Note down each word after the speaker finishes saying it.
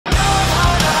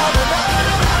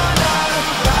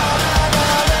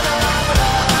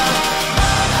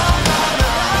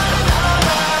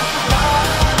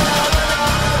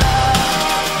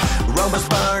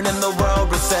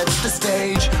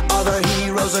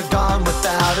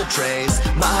a trace.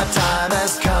 My time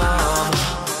has come.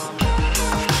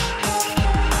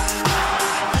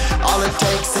 All it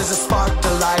takes is a spark to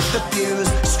light the fuse.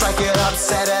 Strike it up,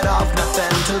 set it off,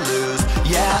 nothing to lose.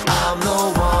 Yeah, I'm the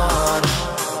one.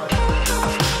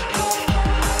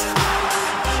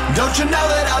 Don't you know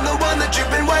that I'm the one that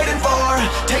you've been waiting for?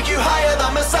 Take you higher,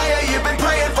 the Messiah you've been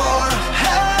praying for.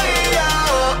 Hey,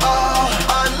 oh, oh,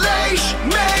 unleash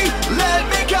me, let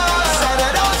me go. Set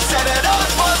it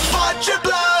off, watch it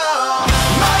blow.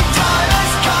 My time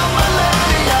has come,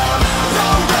 millennium. The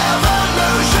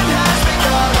revolution has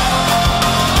begun.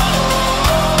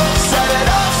 Set it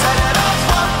off,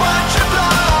 watch it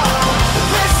blow.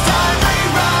 This time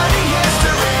rewriting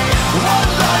history.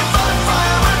 One life on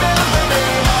fire, remember me.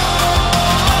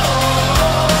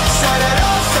 Set it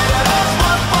off,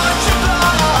 watch it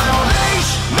blow.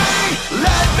 Unleash me,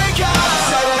 let me go.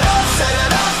 Set it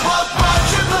off,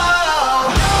 watch it blow.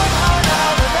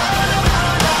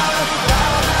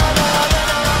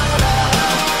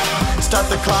 Start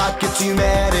the clock, it's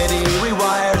humanity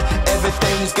rewired.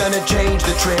 Everything's gonna change,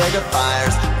 the trigger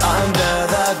fires under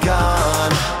the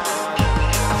gun.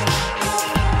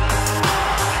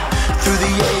 Through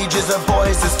the ages a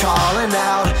voice is calling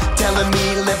out, telling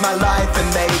me live my life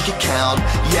and make it count.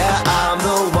 Yeah, I'm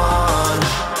the one.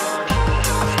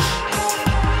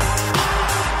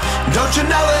 Don't you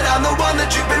know that I'm the one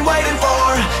that you've been waiting for?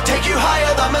 Take you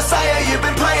higher,